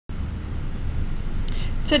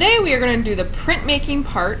Today we are going to do the printmaking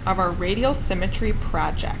part of our Radial Symmetry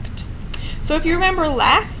project. So if you remember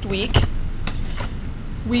last week,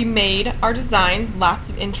 we made our designs with lots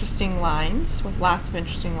of interesting lines.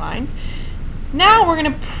 Now we're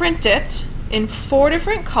going to print it in 4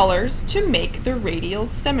 different colors to make the Radial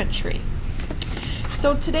Symmetry.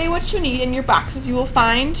 So today what you need in your boxes, you will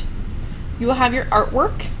have your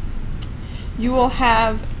artwork, you will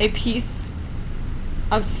have a piece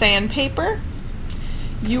of sandpaper,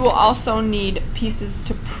 you will also need pieces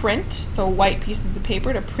to print, so white pieces of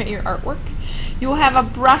paper to print your artwork. You will have a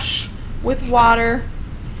brush with water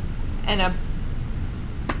and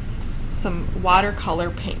some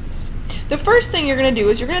watercolor paints. The first thing you're going to do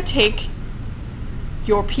is you're going to take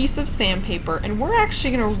your piece of sandpaper and we're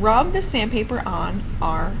actually going to rub the sandpaper on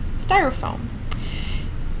our styrofoam.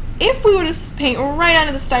 If we were to paint right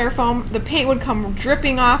onto the styrofoam, the paint would come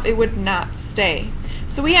dripping off, it would not stay.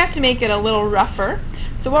 So we have to make it a little rougher.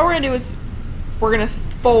 So what we're going to do is we're going to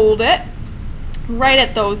fold it right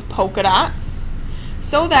at those polka dots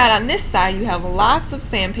so that on this side you have lots of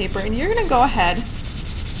sandpaper, and you're going to go ahead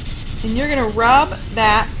and you're going to rub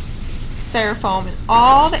that styrofoam in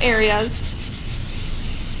all the areas.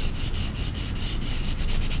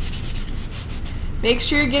 Make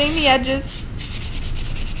sure you're getting the edges.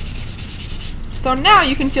 So now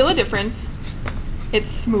you can feel a difference.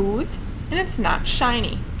 It's smooth and it's not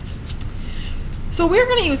shiny. So we're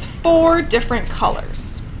going to use 4 different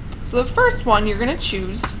colors. So the first one, you're going to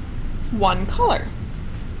choose one color.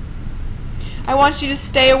 I want you to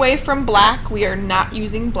stay away from black. We are not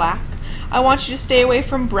using black. I want you to stay away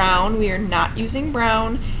from brown. We are not using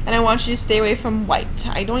brown. And I want you to stay away from white.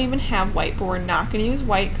 I don't even have white, but we're not going to use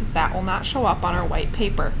white because that will not show up on our white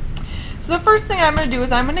paper. So the first thing I'm going to do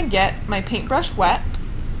is I'm going to get my paintbrush wet,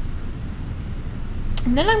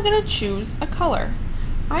 and then I'm going to choose a color.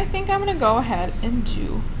 I think I'm going to go ahead and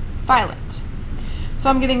do violet. So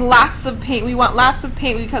I'm getting lots of paint. We want lots of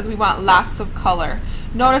paint because we want lots of color.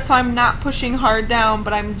 Notice how I'm not pushing hard down,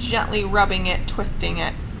 but I'm gently rubbing it, twisting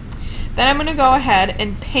it. Then I'm going to go ahead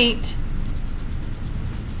and paint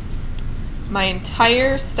my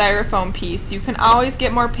entire styrofoam piece. You can always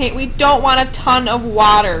get more paint. We don't want a ton of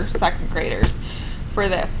water, second graders, for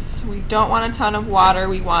this. We don't want a ton of water.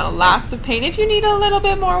 We want lots of paint. If you need a little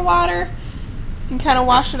bit more water, you can kind of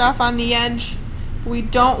wash it off on the edge. We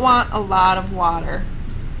don't want a lot of water.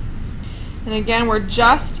 And again, we're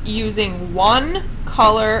just using one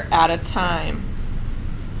color at a time,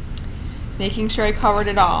 making sure I covered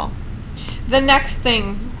it all. The next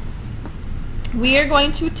thing, we are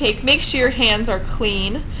going to make sure your hands are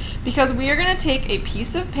clean, because we are going to take a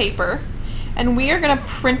piece of paper and we are going to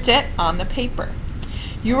print it on the paper.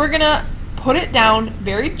 You are going to put it down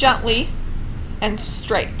very gently and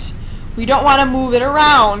straight. We don't want to move it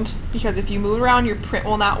around, because if you move it around, your print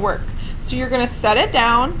will not work. So you're going to set it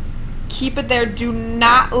down, keep it there, do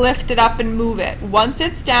not lift it up and move it. Once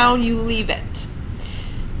it's down, you leave it.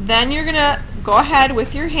 Then you're going to go ahead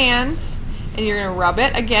with your hands and you're going to rub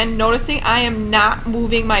it. Again, noticing I am not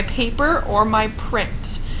moving my paper or my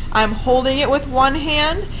print. I'm holding it with one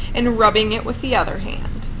hand and rubbing it with the other hand.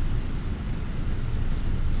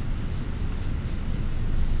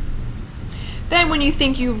 Then when you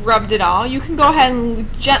think you've rubbed it all, you can go ahead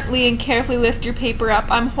and gently and carefully lift your paper up.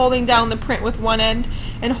 I'm holding down the print with one end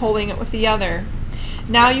and holding it with the other.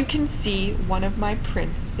 Now you can see one of my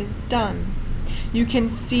prints is done. You can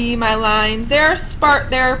see my lines. There are spots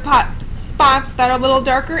that are a little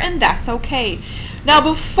darker, and that's okay. Now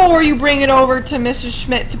before you bring it over to Mrs.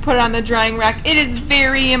 Schmidt to put it on the drying rack, it is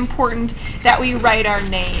very important that we write our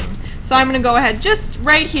name. So I'm going to go ahead just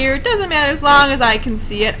right here. It doesn't matter as long as I can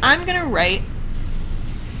see it. I'm going to write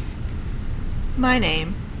my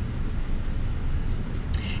name.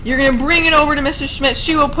 You're going to bring it over to Mrs. Schmidt.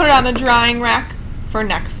 She will put it on the drying rack for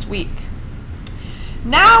next week.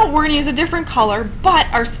 Now we're going to use a different color, but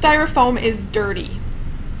our styrofoam is dirty.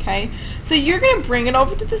 Okay? So you're going to bring it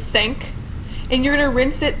over to the sink and you're going to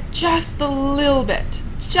rinse it just a little bit.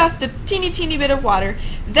 Just a teeny bit of water.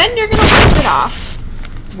 Then you're going to wipe it off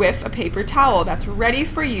with a paper towel that's ready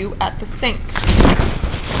for you at the sink.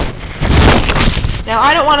 Now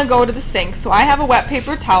I don't want to go to the sink, so I have a wet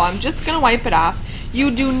paper towel. I'm just going to wipe it off.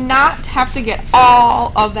 You do not have to get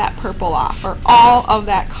all of that purple off or all of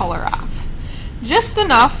that color off. Just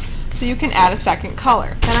enough so you can add a second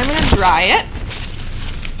color. Then I'm going to dry it,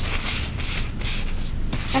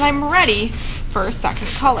 and I'm ready for a second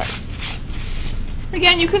color.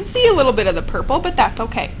 Again, you can see a little bit of the purple, but that's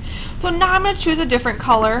okay. So now I'm going to choose a different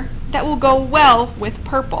color that will go well with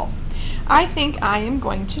purple. I think I am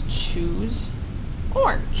going to choose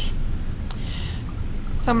orange.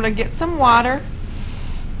 So I'm going to get some water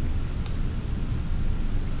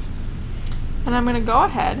And I'm going to go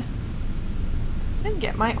ahead and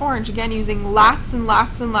get my orange, again using lots and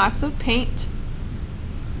lots and lots of paint.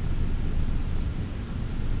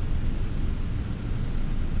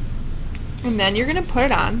 And then you're going to put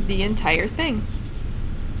it on the entire thing.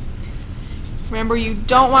 Remember, you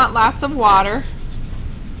don't want lots of water.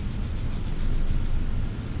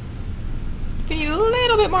 If you need a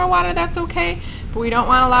little bit more water, that's okay, but we don't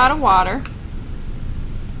want a lot of water.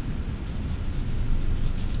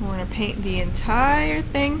 We're going to paint the entire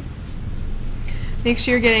thing. Make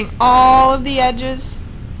sure you're getting all of the edges.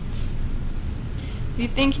 If you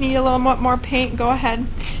think you need a little more paint, go ahead.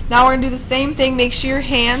 Now we're going to do the same thing. Make sure your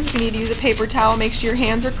hands, if you need to use a paper towel, make sure your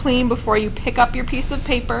hands are clean before you pick up your piece of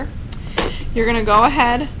paper. You're going to go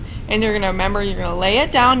ahead and you're going to remember, you're going to lay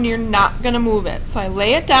it down and you're not going to move it. So I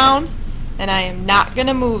lay it down and I am not going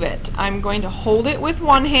to move it. I'm going to hold it with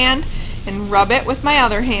one hand and rub it with my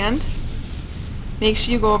other hand. Make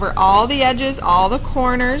sure you go over all the edges, all the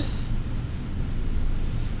corners.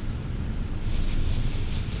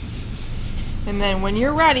 And then when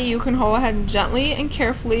you're ready, you can go ahead and gently and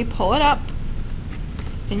carefully pull it up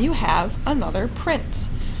and you have another print.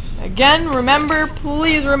 Again, remember,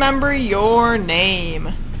 please remember your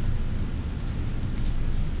name.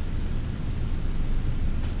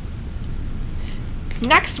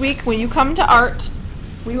 Next week, when you come to art,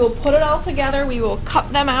 we will put it all together, we will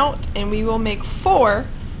cut them out, and we will make 4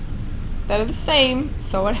 that are the same,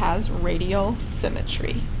 so it has radial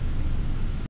symmetry.